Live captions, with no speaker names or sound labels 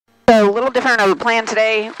little different of a plan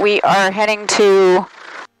today. We are heading to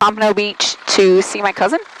Pompano Beach to see my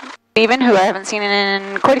cousin, Steven, who I haven't seen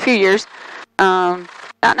in quite a few years. Not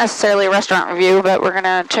necessarily a restaurant review, but we're going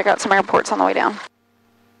to check out some airports on the way down.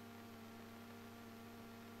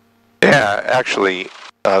 Yeah, actually,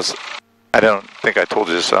 I don't think I told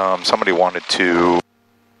you this. Somebody wanted to,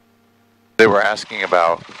 they were asking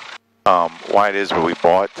about why it is that we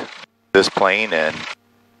bought this plane and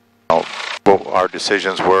what our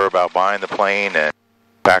decisions were about buying the plane and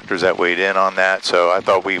factors that weighed in on that. So I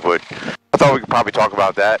thought we could probably talk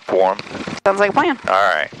about that for them. Sounds like a plan.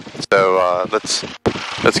 All right. So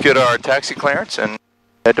let's get our taxi clearance and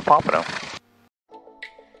head to Pompano.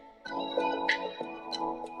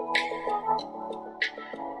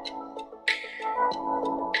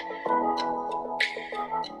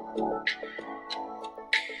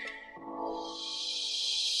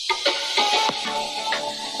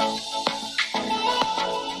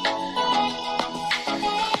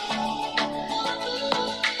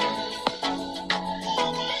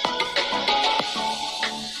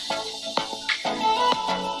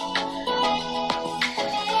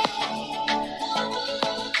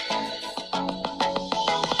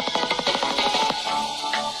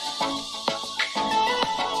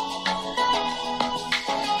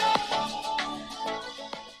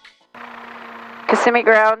 Kissimmee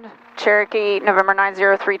ground, Cherokee, November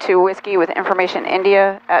 9032 Whiskey with information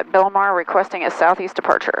India at Bilmar requesting a southeast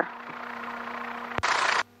departure.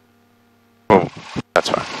 Oh, that's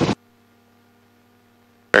fine.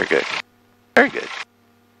 Very good. Very good.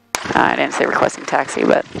 I didn't say requesting taxi,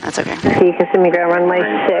 but that's okay. See Kissimmee ground, runway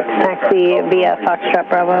 6, taxi via Foxtrot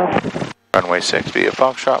Bravo. Runway 6 via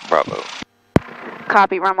Foxtrot Bravo.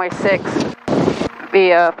 Copy, runway 6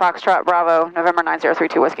 via Foxtrot Bravo, November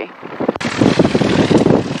 9032 Whiskey.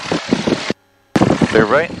 Clear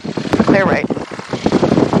right? Clear right.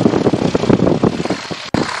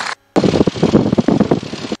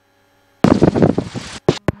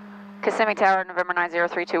 Kissimmee Tower, November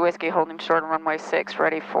 9032 Whiskey, holding short on runway 6,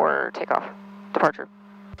 ready for takeoff. Departure.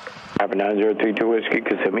 November 9032 Whiskey,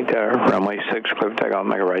 Kissimmee Tower, runway 6, clear for takeoff,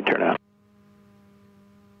 make a right turnout.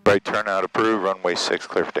 Right turnout approved, runway 6,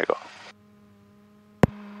 clear for takeoff.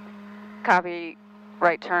 Copy,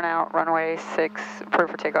 right turnout, runway 6,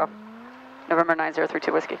 approved for takeoff. November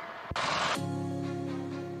 9032 Whiskey.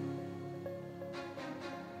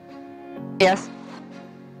 Yes?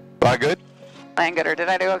 Fly good? Land good, or did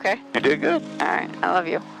I do okay? You did good. Alright, I love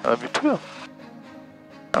you. I love you too.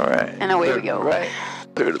 Alright. And away we go. Right.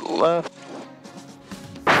 Clear to the left.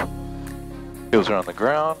 Wheels are on the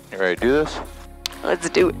ground. You ready to do this? Let's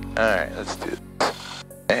do it. Alright, let's do this.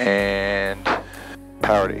 And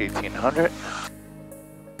power to 1800.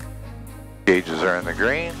 Gauges are in the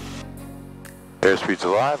green. Airspeed's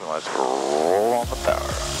alive, and let's roll on the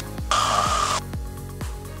power.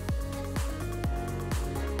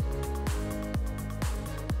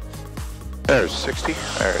 There's 60,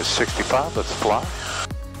 there's 65, let's fly.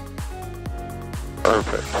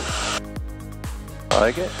 Perfect. I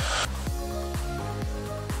like it.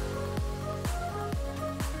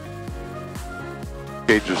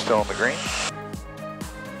 Gauge is still in the green.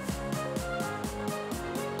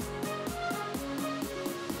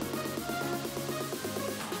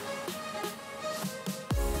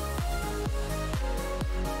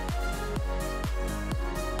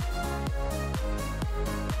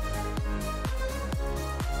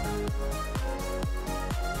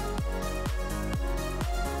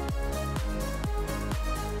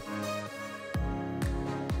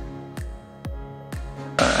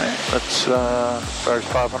 Let's, there's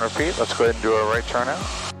 500 feet. Let's go ahead and do our right turnout.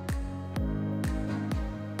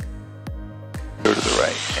 Go to the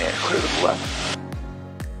right and clear to the left.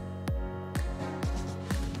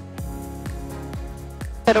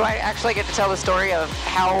 So do I actually get to tell the story of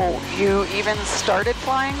how you even started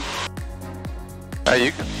flying?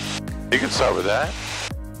 You can start with that.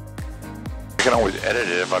 I can always edit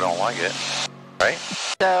it if I don't like it, right?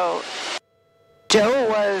 So Joe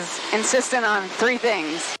was insistent on 3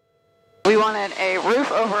 things. We wanted a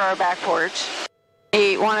roof over our back porch,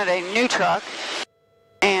 he wanted a new truck,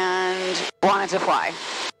 and wanted to fly.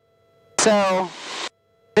 So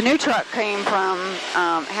the new truck came from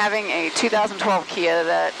having a 2012 Kia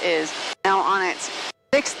that is now on its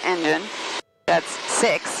 6th engine. That's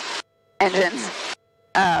 6 engines,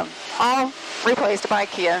 all replaced by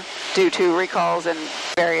Kia due to recalls and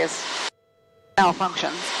various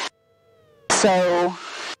malfunctions. So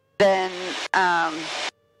then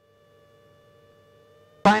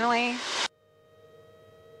finally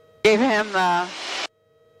gave him the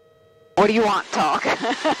 "what do you want" talk.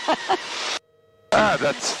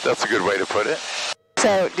 That's a good way to put it.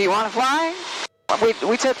 So, do you want to fly?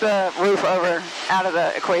 We took the roof over out of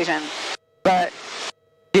the equation, but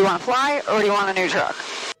do you want to fly or do you want a new truck?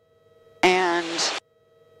 And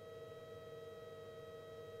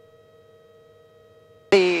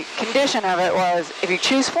the condition of it was, if you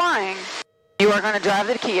choose flying, you are going to drive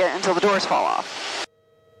the Kia until the doors fall off.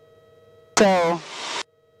 So,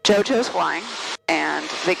 Joe chose flying, and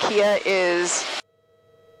the Kia is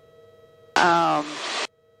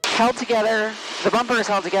held together, the bumper is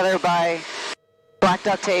held together by black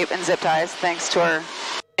duct tape and zip ties, thanks to our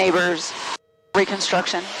neighbor's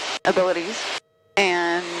reconstruction abilities.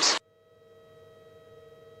 And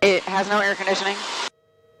it has no air conditioning.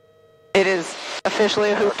 It is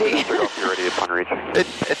officially a hoopty.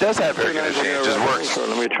 It does have air conditioning, it just works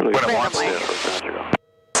when it wants to.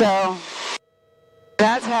 So,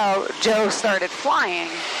 that's how Joe started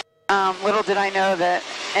flying. Little did I know that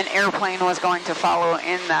an airplane was going to follow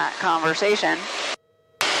in that conversation.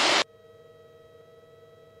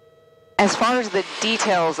 As far as the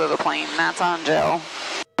details of the plane, that's on Joe.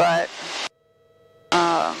 But,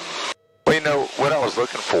 well, you know, what I was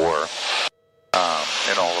looking for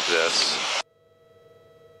in all of this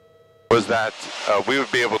was that we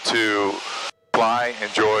would be able to fly,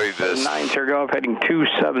 enjoy this 9 Golf heading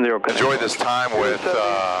 270. Enjoy this time with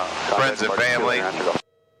friends and family,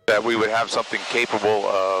 that we would have something capable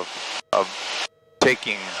of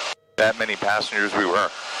taking that many passengers.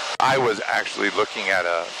 I was actually looking at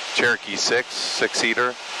a Cherokee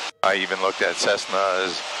six-seater. I even looked at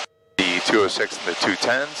Cessna's, the 206 and the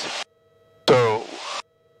 210s. So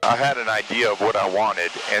I had an idea of what I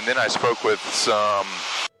wanted, and then I spoke with some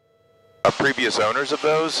previous owners of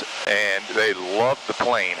those, and they loved the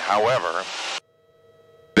plane. However,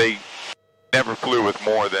 they never flew with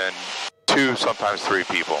more than 2, sometimes 3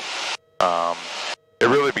 people. It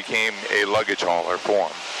really became a luggage hauler for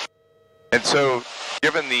them. And so,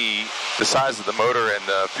 given the size of the motor and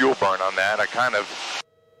the fuel burn on that, I kind of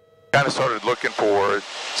started looking for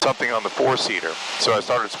something on the 4-seater. So I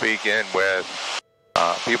started speaking with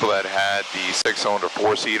people that had the 6-cylinder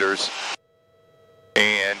 4-seaters,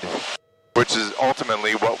 and which is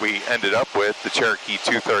ultimately what we ended up with, the Cherokee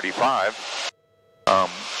 235.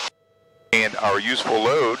 And our useful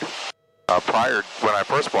load, prior, when I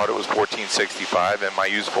first bought it, was 1465, and my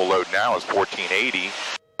useful load now is 1480,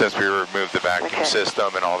 since we removed the vacuum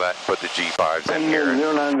system and all that, and put the G5s in here.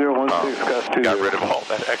 Got rid of all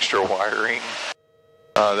that extra wiring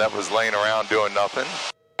that was laying around doing nothing.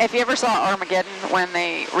 if you ever saw Armageddon when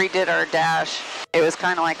they redid our dash, it was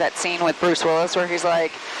kind of like that scene with Bruce Willis where he's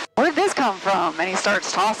like, where did this come from? And he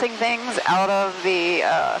starts tossing things out of the,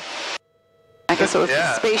 I guess it was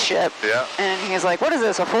the spaceship. Yeah. And he's like, what is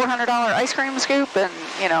this, a $400 ice cream scoop? And,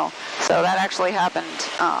 you know, so that actually happened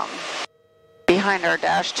behind our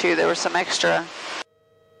dash, too. There was some extra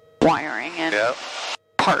wiring and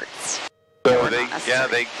parts. So they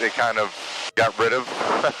kind of got rid of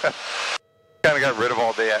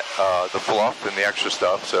all the fluff and the extra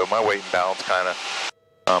stuff. So my weight and balance kind of,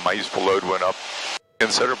 my useful load went up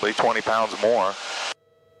considerably, 20 pounds more.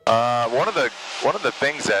 One of the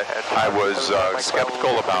things that I was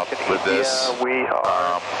skeptical about with this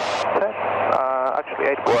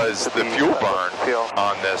was the fuel burn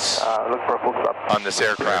on this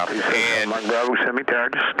aircraft, and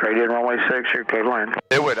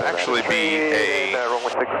it would actually be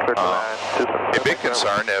a big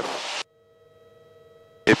concern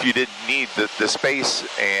if you didn't need the space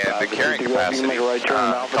and the carrying capacity. A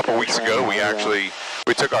couple weeks ago,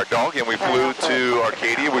 we took our dog and we flew to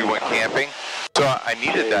Arcadia. We went camping, so I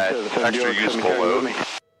needed that extra useful load.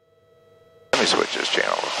 Let me switch this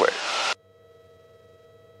channel real quick.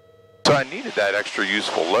 So I needed that extra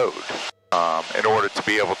useful load in order to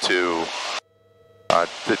be able to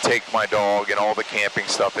take my dog and all the camping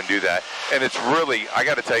stuff and do that. And it's really, I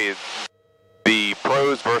got to tell you, the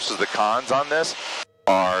pros versus the cons on this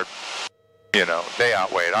are, you know, they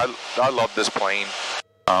outweigh it. I love this plane.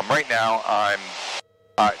 Right now I'm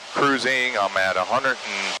cruising. I'm at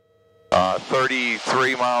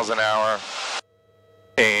 133 miles an hour,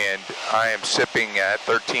 and I am sipping at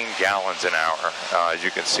 13 gallons an hour. As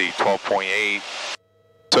you can see, 12.8.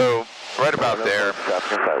 So right about there.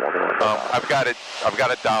 I've got it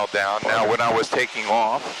dialed down now. When I was taking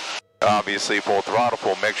off, obviously full throttle,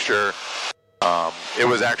 full mixture, it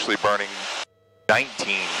was actually burning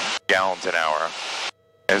 19 gallons an hour,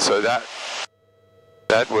 and so that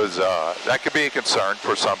could be a concern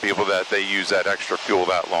for some people that they use that extra fuel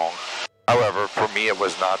that long. However, for me, it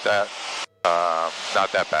was not that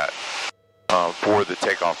bad for the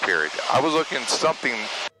takeoff period. I was looking something,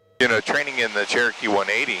 you know, training in the Cherokee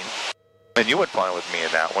 180, and you went flying with me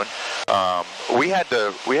in that one. we had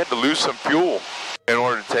to lose some fuel in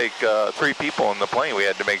order to take 3 people in the plane. We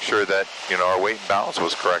had to make sure that our weight and balance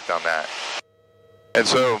was correct on that. And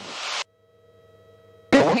so,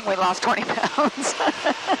 Good thing we lost 20 pounds.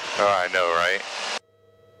 I know, right?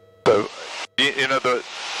 So,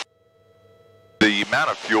 the amount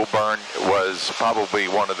of fuel burn was probably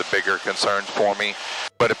one of the bigger concerns for me.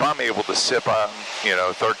 But if I'm able to sip on,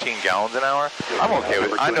 13 gallons an hour, I'm okay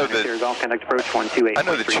with it. I know that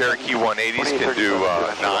the Cherokee 180s can do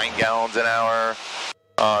 9 gallons an hour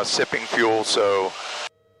sipping fuel. So,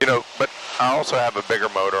 but I also have a bigger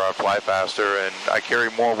motor. I fly faster, and I carry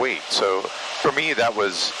more weight. So for me, that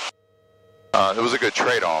was it was a good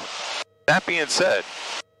trade-off. That being said,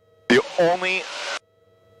 the only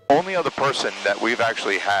other person that we've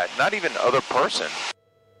actually had, not even other person,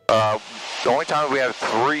 the only time we have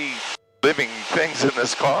 3 living things in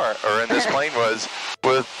this car or in this plane was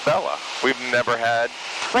with Bella. We've never had.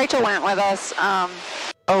 Rachel went with us.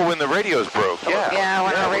 When the radios broke, yeah. Yeah,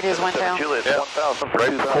 when our radios went down. Yeah.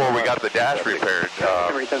 Right before we got the dash repaired,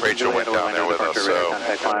 Rachel went down there with us. So,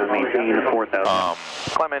 Climb maintain 4,000,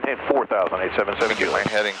 877. Let me get my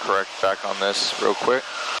heading correct back on this real quick.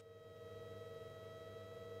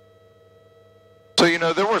 So,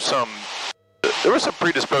 there were some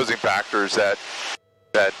predisposing factors that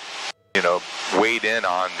weighed in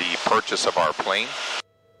on the purchase of our plane.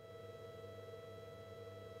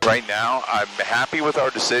 Right now, I'm happy with our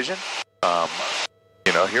decision.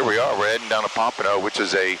 Here we are. We're heading down to Pompano, which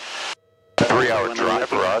is a 3-hour drive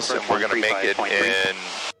for us, and we're going to make it in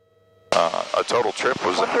a total trip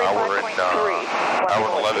was an hour and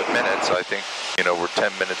 11 minutes. I think we're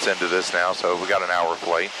 10 minutes into this now, so we got an hour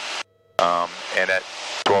flight, and at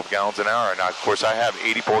 12 gallons an hour. And of course, I have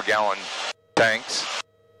 84-gallon tanks,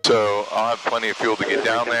 so I'll have plenty of fuel to get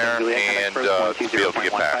down there and to be able to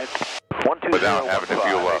get back without having to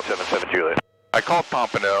fuel up. I called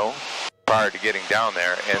Pompano prior to getting down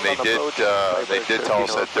there, and they did tell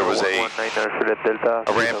us that there was a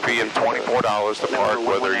ramp fee of $24 to park,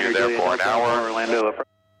 whether you're there for an hour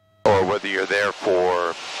or whether you're there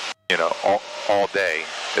for all day.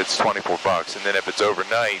 It's $24, and then if it's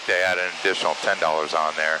overnight, they add an additional $10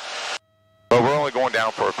 on there. But we're only going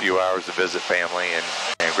down for a few hours to visit family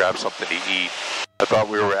and grab something to eat. I thought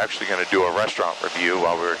we were actually going to do a restaurant review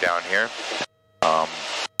while we were down here.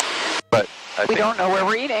 But we don't know where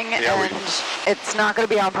we're eating, and it's not going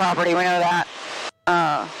to be on property. We know that.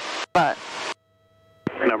 But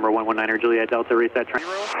number 119 Juliet Delta, reset train.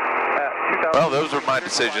 Well, those are my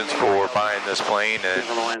decisions for buying this plane and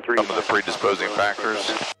some of the predisposing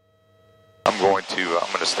factors. I'm going to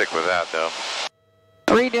stick with that, though.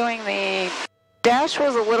 Redoing the dash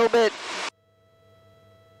was a little bit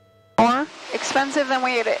more expensive than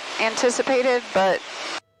we had anticipated, but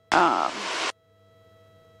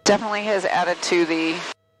definitely has added to the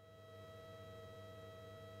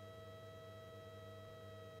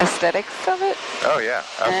aesthetics of it. Oh yeah,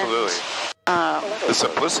 absolutely. The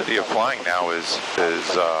simplicity of flying now has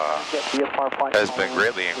been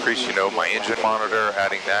greatly increased. My engine monitor,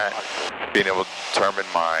 adding that, being able to determine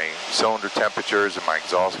my cylinder temperatures and my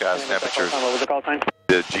exhaust gas temperatures.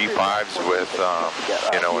 The G5s with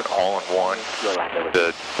an all-in-one.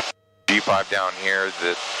 The G5 down here,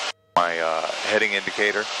 that my heading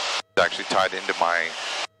indicator is actually tied into my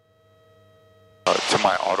to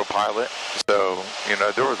my autopilot. So,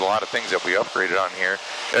 there was a lot of things that we upgraded on here.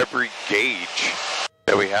 Every gauge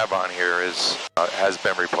that we have on here has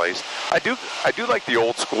been replaced. I do like the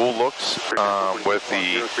old school looks with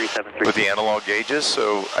the analog gauges,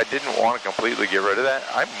 so I didn't want to completely get rid of that.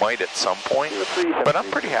 I might at some point, but I'm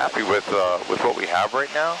pretty happy with what we have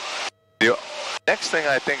right now. The next thing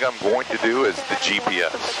I think I'm going to do is the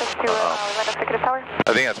GPS. I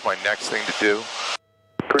think that's my next thing to do.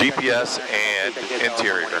 GPS and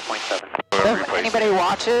interior. If anybody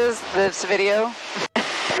watches this video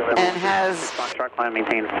and has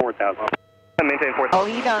maintain 4,000. I'll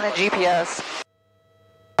lead on the GPS.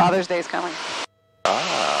 Father's Day is coming.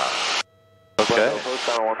 Okay.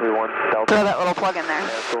 Throw that little plug in there.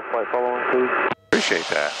 Appreciate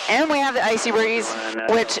that. And we have the Icy Breeze,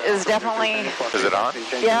 which is definitely... Is it on?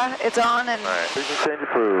 Yeah, it's on and right.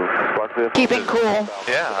 Keeping cool.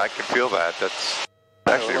 Yeah, I can feel that. That's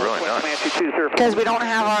actually really nice. Because we don't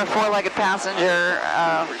have our 4-legged passenger,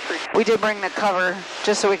 we did bring the cover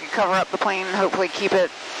just so we could cover up the plane and hopefully keep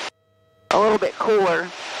it a little bit cooler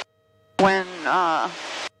when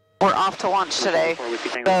we're off to lunch today.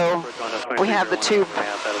 So we have the tube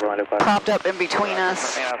propped up in between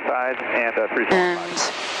us, and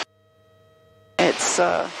it's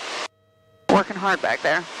working hard back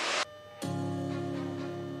there.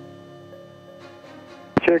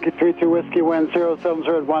 Cherokee 32 Whiskey, wind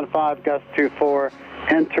 07015, gust 24.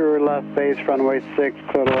 Enter left base, runway 6,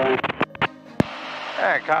 clear to land.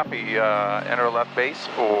 Alright, copy. Enter left base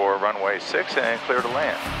for runway 6 and clear to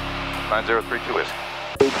land. 9032 Whiskey.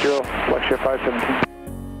 80, Flex 517.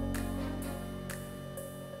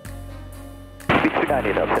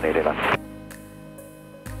 298 up to 89.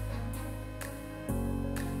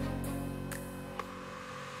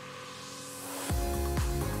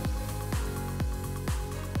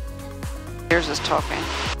 Yours is talking.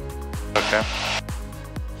 Okay.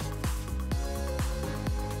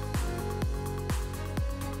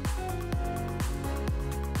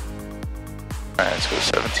 Alright, let's go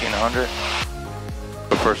 1700.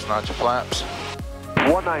 The first notch of flaps.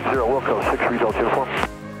 190, Wilco, 6 Delta uniform.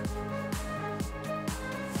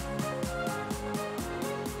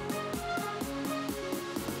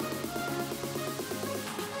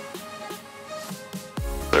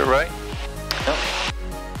 Clear right? Yep.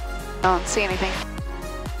 I don't see anything.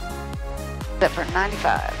 Except for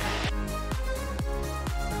 95.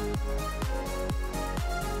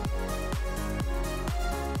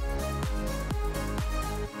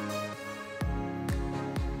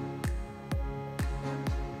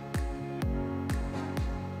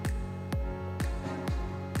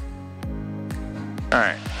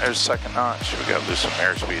 Alright, there's second notch. We gotta lose some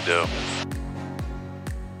airspeed though.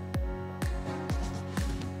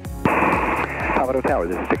 Palmetto Tower,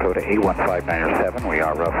 this is Dakota 81597. We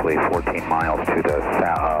are roughly 14 miles to the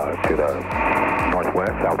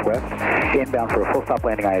southwest. Inbound for a full stop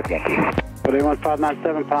landing, I have Yankee.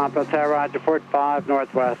 81597, Pompano Tower, roger, report 5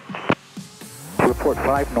 northwest. Report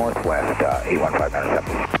 5 northwest,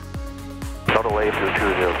 81597. Total wave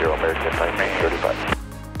 2200, American 935.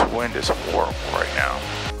 Wind is horrible right now.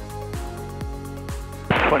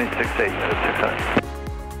 26.8, 600.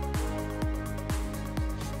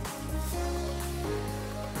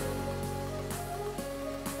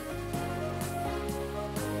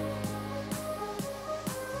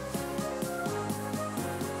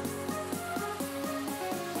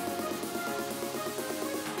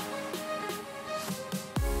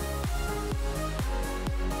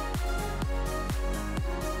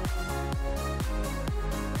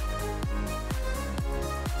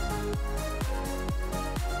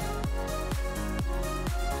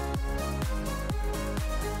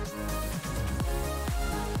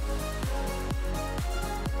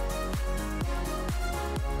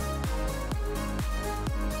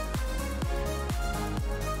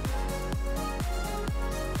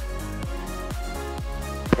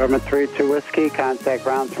 Government 32 Whiskey, contact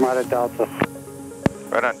ground from Radar Delta.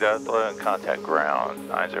 Right on Delta and contact ground,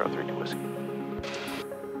 9032 Whiskey.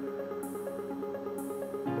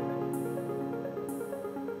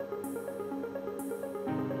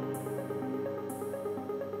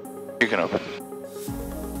 You can open.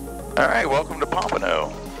 Alright, welcome to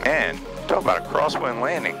Pompano. Man, talk about a crosswind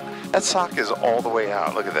landing. That sock is all the way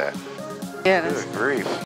out, look at that. Yeah, it is. Good grief.